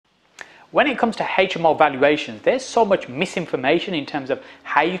When it comes to HMO valuations, there's so much misinformation in terms of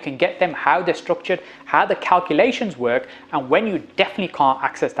how you can get them, how they're structured, how the calculations work, and when you definitely can't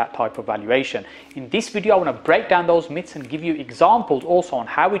access that type of valuation. In this video, I want to break down those myths and give you examples also on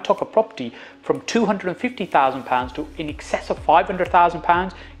how we took a property from £250,000 to in excess of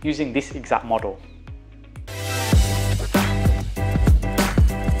 £500,000 using this exact model.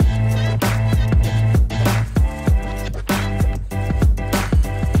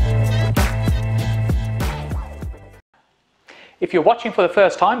 If you're watching for the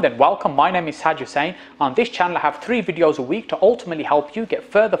first time, then welcome. My name is Hussain. On this channel, I have 3 videos a week to ultimately help you get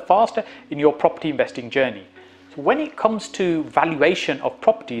further faster in your property investing journey. So when it comes to valuation of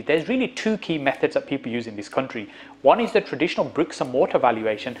property, there's really 2 key methods that people use in this country. One is the traditional bricks and mortar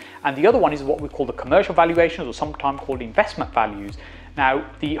valuation, and the other one is what we call the commercial valuations, or sometimes called investment values. Now,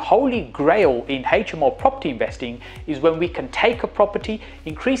 the holy grail in HMO property investing is when we can take a property,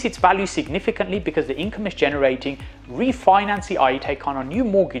 increase its value significantly because the income is generating, refinance it, i.e. take on a new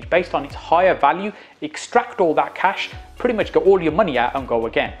mortgage based on its higher value, extract all that cash, pretty much get all your money out and go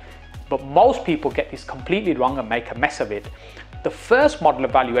again. But most people get this completely wrong and make a mess of it. The first model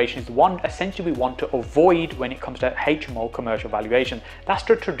of valuation is the one essentially we want to avoid when it comes to HMO commercial valuation. That's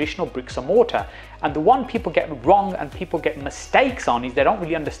the traditional bricks and mortar. And the one people get wrong and people get mistakes on is they don't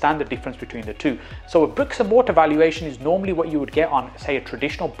really understand the difference between the two. So a bricks and mortar valuation is normally what you would get on, say, a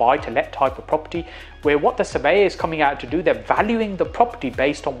traditional buy-to-let type of property, where what the surveyor is coming out to do, they're valuing the property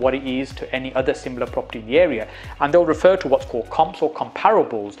based on what it is to any other similar property in the area. And they'll refer to what's called comps or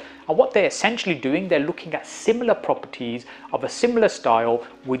comparables. And what they're essentially doing, they're looking at similar properties of a similar style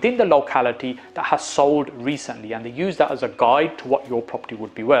within the locality that has sold recently, and they use that as a guide to what your property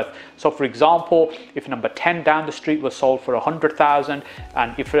would be worth. So for example, if number 10 down the street was sold for 100,000,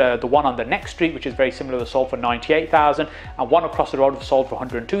 and if the one on the next street, which is very similar, was sold for 98,000, and one across the road was sold for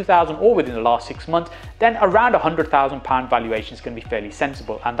 102,000, or within the last 6 months, then around £100,000 valuation is going to be fairly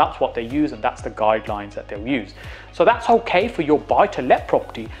sensible, and that's what they use, and that's the guidelines that they'll use. So that's okay for your buy-to-let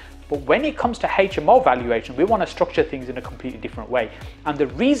property. But when it comes to HMO valuation, we want to structure things in a completely different way. And the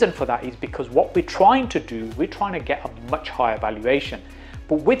reason for that is because what we're trying to do, we're trying to get a much higher valuation.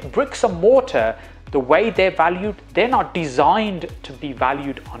 But with bricks and mortar, the way they're valued, they're not designed to be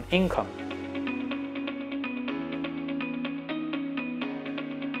valued on income.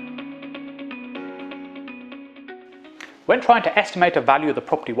 When trying to estimate a value of the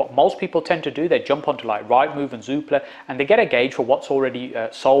property, what most people tend to do, they jump onto like Rightmove and Zoopla and they get a gauge for what's already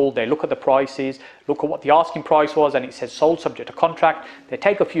sold. They look at the prices, look at what the asking price was, and it says sold subject to contract. They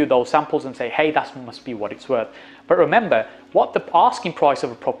take a few of those samples and say, hey, that must be what it's worth. But remember, what the asking price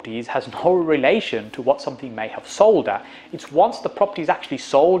of a property is has no relation to what something may have sold at. It's once the property is actually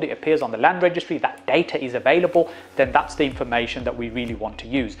sold, it appears on the land registry, that data is available, then that's the information that we really want to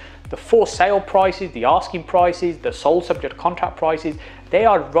use. The for sale prices, the asking prices, the sold subject to contract prices, they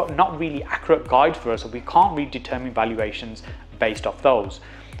are not really accurate guides for us, so we can't really determine valuations based off those.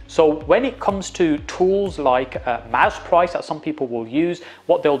 So when it comes to tools like mouse price that some people will use,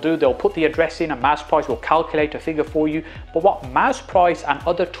 what they'll do, they'll put the address in and mouse price will calculate a figure for you. But what mouse price and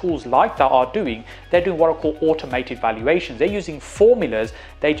other tools like that are doing, they're doing what are called automated valuations. They're using formulas.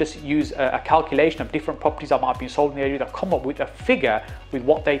 They just use a calculation of different properties that might have been sold in the area that come up with a figure with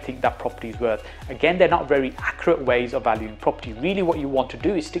what they think that property is worth. Again, they're not very accurate ways of valuing property. Really what you want to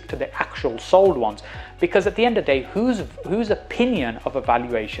do is stick to the actual sold ones, because at the end of the day, whose opinion of a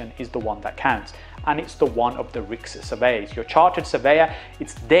valuation is the one that counts, and it's the one of the RICS surveyors. Your chartered surveyor,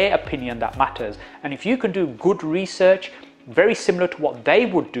 it's their opinion that matters. And if you can do good research very similar to what they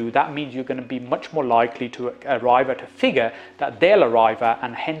would do, that means you're going to be much more likely to arrive at a figure that they'll arrive at,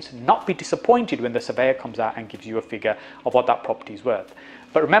 and hence not be disappointed when the surveyor comes out and gives you a figure of what that property is worth.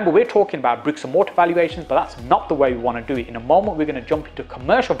 But remember, we're talking about bricks and mortar valuations, but that's not the way we want to do it. In a moment, we're going to jump into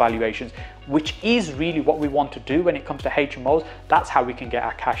commercial valuations, which is really what we want to do when it comes to HMOs. That's how we can get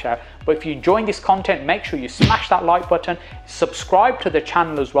our cash out. But if you're enjoying this content, make sure you smash that like button, subscribe to the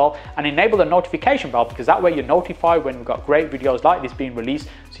channel as well, and enable the notification bell, because that way you're notified when we've got great videos like this being released,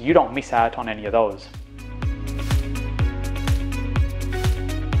 so you don't miss out on any of those.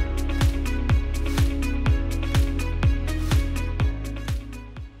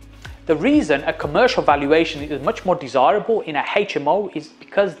 The reason a commercial valuation is much more desirable in a HMO is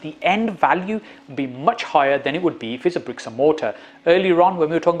because the end value will be much higher than it would be if it's a bricks and mortar. Earlier on, when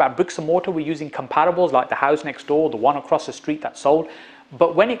we were talking about bricks and mortar, we're using comparables like the house next door, the one across the street that sold.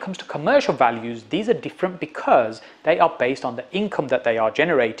 But when it comes to commercial values, these are different because they are based on the income that they are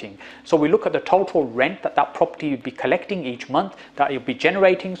generating. So we look at the total rent that that property would be collecting each month, that you'll be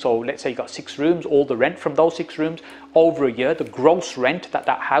generating. So let's say you've got 6 rooms, all the rent from those 6 rooms, over a year, the gross rent that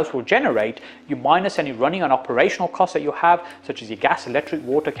that house will generate, you minus any running and operational costs that you have, such as your gas, electric,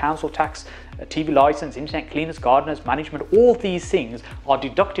 water, council tax, TV license, internet, cleaners, gardeners, management, all these things are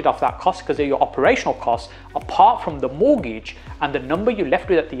deducted off that cost because they're your operational costs apart from the mortgage, and the number you're left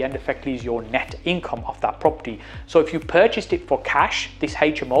with at the end effectively is your net income of that property. So if you purchased it for cash, this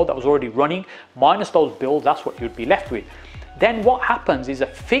HMO that was already running, minus those bills, that's what you'd be left with. Then what happens is a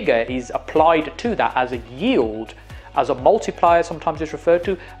figure is applied to that as a yield, as a multiplier, sometimes it's referred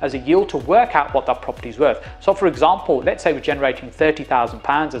to as a yield, to work out what that property is worth. So for example, let's say we're generating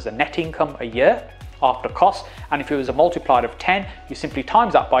 £30,000 as a net income a year after costs, and if it was a multiplier of 10, you simply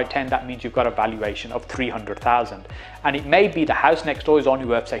times that by 10, that means you've got a valuation of 300,000. And it may be the house next door is only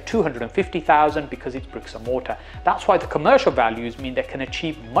worth, say, 250,000 because it's bricks and mortar. That's why the commercial values mean they can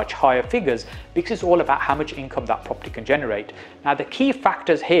achieve much higher figures, because it's all about how much income that property can generate. Now, the key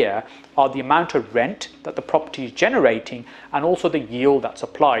factors here are the amount of rent that the property is generating and also the yield that's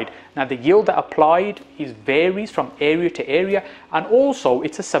applied. Now, the yield that applied varies from area to area, and also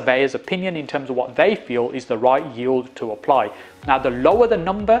it's a surveyor's opinion in terms of what they feel is the right yield to apply. Now, the lower the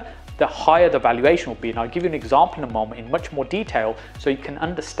number, the higher the valuation will be. And I'll give you an example in a moment in much more detail so you can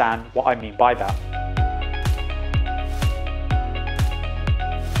understand what I mean by that.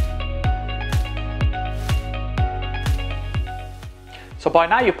 So by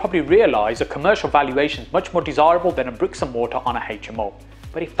now you've probably realised a commercial valuation is much more desirable than a bricks and mortar on a HMO.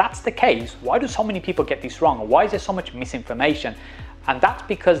 But if that's the case, why do so many people get this wrong? Or why is there so much misinformation? And that's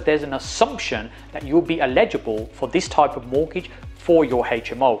because there's an assumption that you'll be eligible for this type of mortgage for your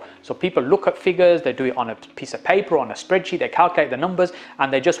HMO. So people look at figures, they do it on a piece of paper, on a spreadsheet, they calculate the numbers,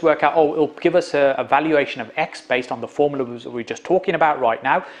 and they just work out, oh, it'll give us a valuation of X based on the formulas that we're just talking about right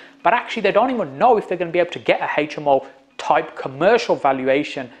now. But actually they don't even know if they're going to be able to get a HMO type commercial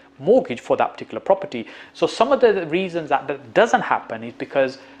valuation mortgage for that particular property. So some of the reasons that doesn't happen is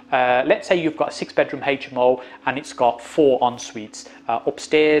because let's say you've got a 6-bedroom HMO and it's got 4 en-suites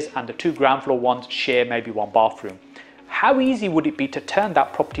upstairs, and the 2 ground floor ones share maybe 1 bathroom. How easy would it be to turn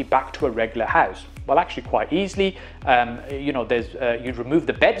that property back to a regular house? Well, actually quite easily. You'd remove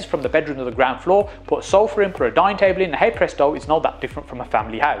the beds from the bedroom of the ground floor, put a sofa in, put a dining table in, and hey presto, it's not that different from a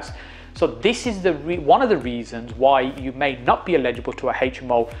family house. So this is one of the reasons why you may not be eligible to a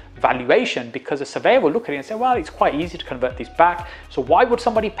HMO valuation, because a surveyor will look at it and say, well, it's quite easy to convert this back. So why would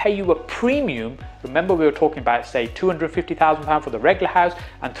somebody pay you a premium? Remember, we were talking about, say, £250,000 for the regular house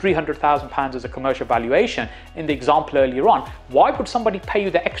and £300,000 as a commercial valuation in the example earlier on. Why would somebody pay you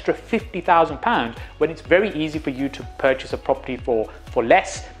the extra £50,000 when it's very easy for you to purchase a property for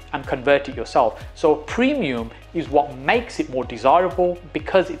less and convert it yourself? So a premium is what makes it more desirable,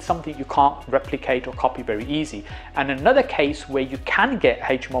 because it's something you can't replicate or copy very easy. And another case where you can get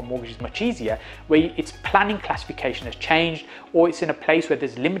HMO mortgages much easier, where its planning classification has changed, or it's in a place where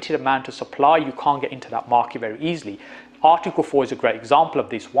there's limited amount of supply, you can't get into that market very easily. Article 4 is a great example of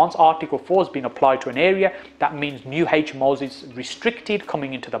this. Once Article 4 has been applied to an area, that means new HMOs is restricted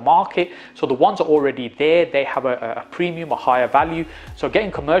coming into the market. So the ones that are already there, they have a premium, a higher value. So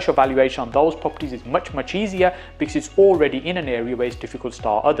getting commercial valuation on those properties is much easier, because it's already in an area where it's difficult to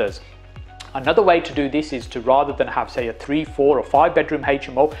start others. Another way to do this is to, rather than have, say, a 3, 4 or 5-bedroom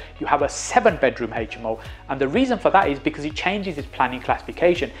HMO, you have a 7-bedroom HMO. And the reason for that is because it changes its planning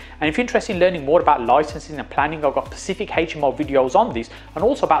classification. And if you're interested in learning more about licensing and planning, I've got specific HMO videos on this, and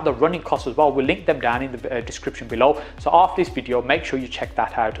also about the running costs as well. We'll link them down in the description below. So after this video, make sure you check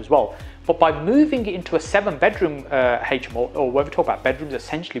that out as well. But by moving it into a 7-bedroom HMO, or when we talk about bedrooms,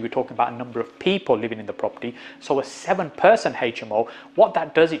 essentially we're talking about a number of people living in the property. So a 7-person HMO, what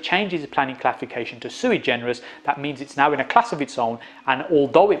that does, it changes the planning classification to sui generis. That means it's now in a class of its own, and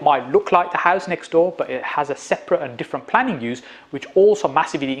although it might look like the house next door, but it has a separate and different planning use, which also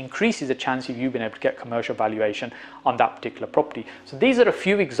massively increases the chance of you being able to get commercial valuation on that particular property. So these are a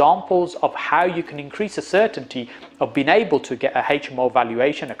few examples of how you can increase the certainty of being able to get a HMO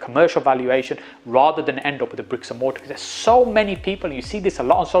valuation, a commercial valuation, rather than end up with a bricks and mortar. Because there's so many people, and you see this a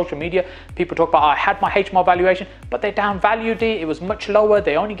lot on social media, people talk about, I had my HMO valuation, but they downvalued it, it was much lower,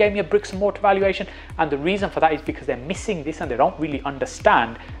 they only gave me a bricks and mortar valuation. And the reason for that is because they're missing this, and they don't really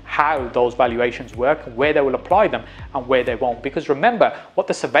understand how those valuations work, where they will apply them and where they won't. Because remember, what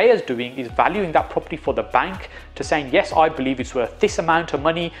the surveyor is doing is valuing that property for the bank to saying, yes, I believe it's worth this amount of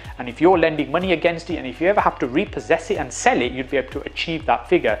money, and if you're lending money against it, and if you ever have to repossess it and sell it, you'd be able to achieve that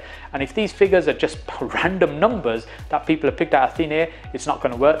figure. And if these figures are just random numbers that people have picked out of thin air, it's not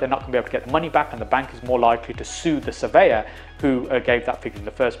going to work. They're not going to be able to get the money back, and the bank is more likely to sue the surveyor who gave that figure in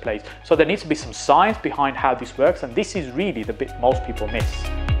the first place. So there needs to be some science behind how this works, and this is really the bit most people miss.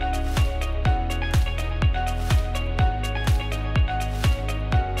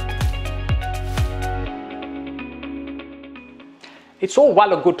 It's all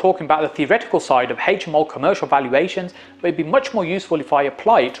well and good talking about the theoretical side of HMO commercial valuations, but it'd be much more useful if I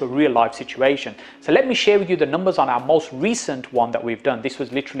apply it to a real life situation. So let me share with you the numbers on our most recent one that we've done. This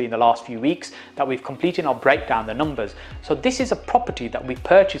was literally in the last few weeks that we've completed. I'll break down the numbers. So this is a property that we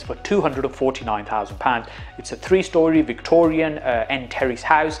purchased for £249,000. It's a 3-story Victorian end terrace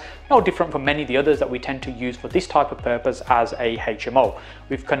house, no different from many of the others that we tend to use for this type of purpose as a HMO.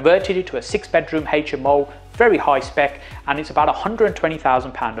 We've converted it to a 6-bedroom HMO, very high spec, and it's about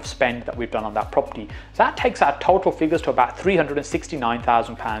 £120,000 of spend that we've done on that property. So that takes our total figures to about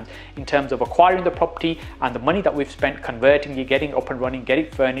 £369,000 in terms of acquiring the property and the money that we've spent converting it, getting up and running, getting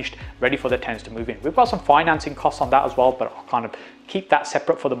it furnished, ready for the tenants to move in. We've got some financing costs on that as well, but I'll kind of keep that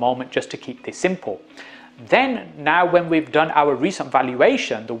separate for the moment just to keep this simple. Then now when we've done our recent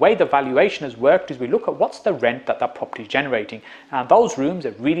valuation, the way the valuation has worked is we look at what's the rent that that property is generating. And those rooms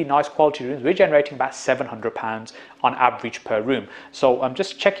are really nice quality rooms. We're generating about £700 on average per room. So I'm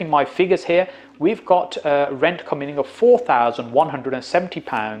just checking my figures here. We've got rent coming in of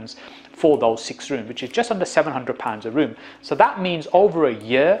 £4,170 for those 6 rooms, which is just under £700 a room. So that means over a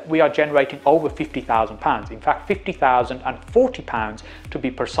year we are generating over £50,000. In fact, £50,040 to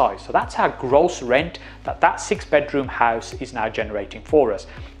be precise. So that's our gross rent that 6-bedroom house is now generating for us.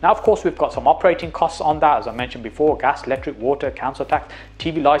 Now, of course, we've got some operating costs on that, as I mentioned before: gas, electric, water, council tax,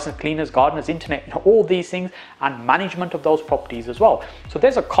 TV license, cleaners, gardeners, internet, all these things, and management of those properties as well. So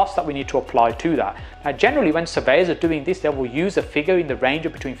there's a cost that we need to apply to that. Now, generally, when surveyors are doing this, they will use a figure in the range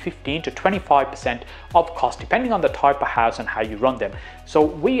of between 15 to 25% of cost, depending on the type of house and how you run them. So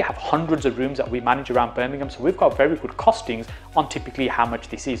we have hundreds of rooms that we manage around Birmingham, so we've got very good costings on typically how much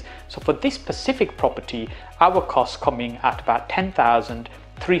this is. So for this specific property, our costs coming at about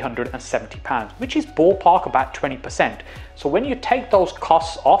 £10,370, which is ballpark about 20%. So when you take those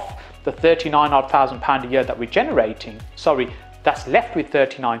costs off the £39,000 a year that we're generating, that's left with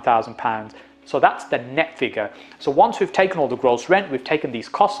 £39,000. So that's the net figure. So once we've taken all the gross rent, we've taken these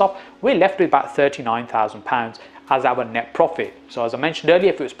costs off, we're left with about £39,000 as our net profit. So as I mentioned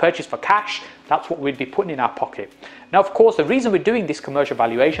earlier, if it was purchased for cash, that's what we'd be putting in our pocket. Now, of course, the reason we're doing this commercial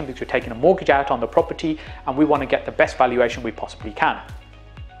valuation because we're taking a mortgage out on the property and we want to get the best valuation we possibly can.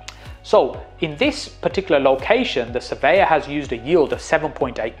 So in this particular location, the surveyor has used a yield of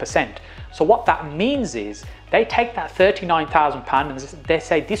 7.8%. So what that means is they take that £39,000 and they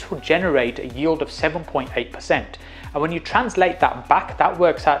say this will generate a yield of 7.8%. And when you translate that back, that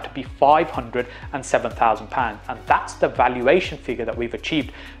works out to be £507,000. And that's the valuation figure that we've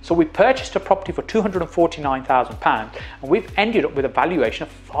achieved. So we purchased a property for £249,000 and we've ended up with a valuation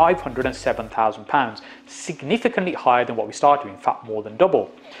of £507,000, significantly higher than what we started with, in fact, more than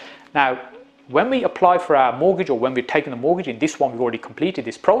double. Now, when we apply for our mortgage, or when we've taken the mortgage, in this one we've already completed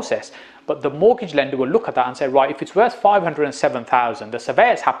this process, but the mortgage lender will look at that and say, right, if it's worth £507,000, the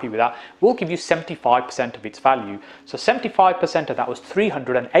surveyor's happy with that, we'll give you 75% of its value. So 75% of that was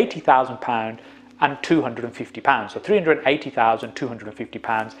 £380,000 and £250. So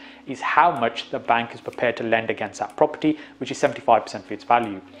 £380,250 is how much the bank is prepared to lend against that property, which is 75% of its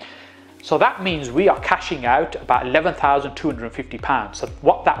value. So that means we are cashing out about £11,250. So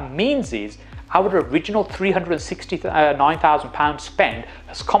what that means is our original £369,000 spend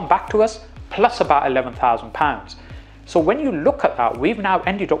has come back to us plus about £11,000. So when you look at that, we've now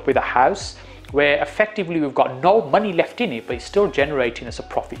ended up with a house where effectively we've got no money left in it, but it's still generating us a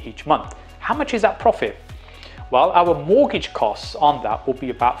profit each month. How much is that profit? Well, our mortgage costs on that will be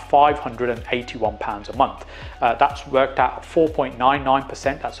about £581 a month. That's worked out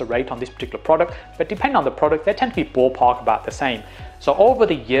 4.99%, that's the rate on this particular product, but depending on the product, they tend to be ballpark about the same. So over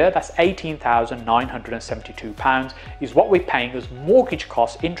the year, that's £18,972 is what we're paying as mortgage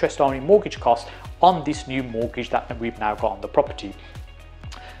costs, interest-only mortgage costs on this new mortgage that we've now got on the property.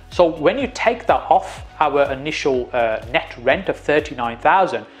 So when you take that off our initial net rent of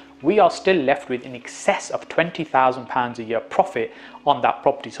 £39,000, we are still left with in excess of £20,000 a year profit on that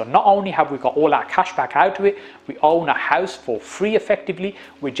property. So not only have we got all our cash back out of it, we own a house for free effectively,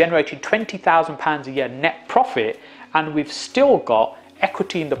 we're generating £20,000 a year net profit, and we've still got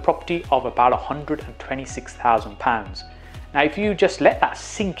equity in the property of about £126,000. Now, if you just let that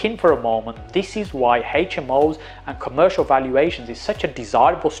sink in for a moment, this is why HMOs and commercial valuations is such a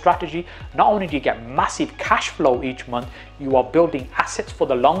desirable strategy. Not only do you get massive cash flow each month, you are building assets for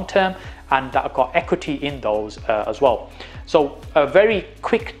the long term and that have got equity in those as well. So a very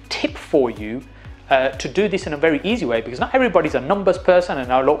quick tip for you to do this in a very easy way, because not everybody's a numbers person, and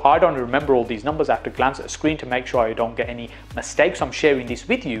look, I don't remember all these numbers. I have to glance at the screen to make sure I don't get any mistakes. I'm sharing this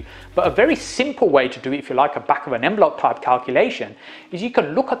with you, but a very simple way to do it, if you like, a back of an envelope type calculation, is you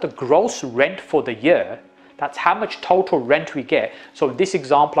can look at the gross rent for the year That's how much total rent we get. So in this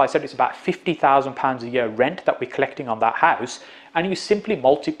example, I said it's about £50,000 a year rent that we're collecting on that house, and you simply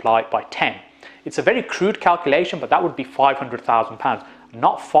multiply it by 10. It's a very crude calculation, but that would be £500,000,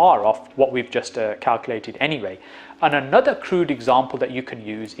 not far off what we've just calculated anyway. And another crude example that you can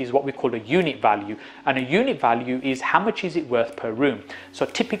use is what we call a unit value. And a unit value is how much is it worth per room. So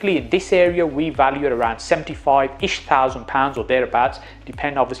typically in this area, we value it around £75,000 or thereabouts,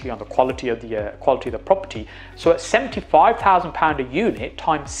 depending obviously on the quality of the property. So at £75,000 a unit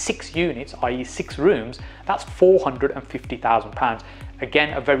times 6 units, i.e. 6 rooms, that's £450,000.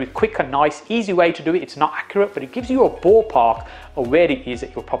 Again, a very quick and nice, easy way to do it. It's not accurate, but it gives you a ballpark of where it is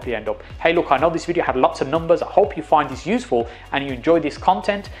that you'll probably end up. Hey, look, I know this video had lots of numbers. I hope you find this useful and you enjoy this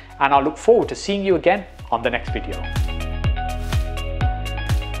content, and I look forward to seeing you again on the next video.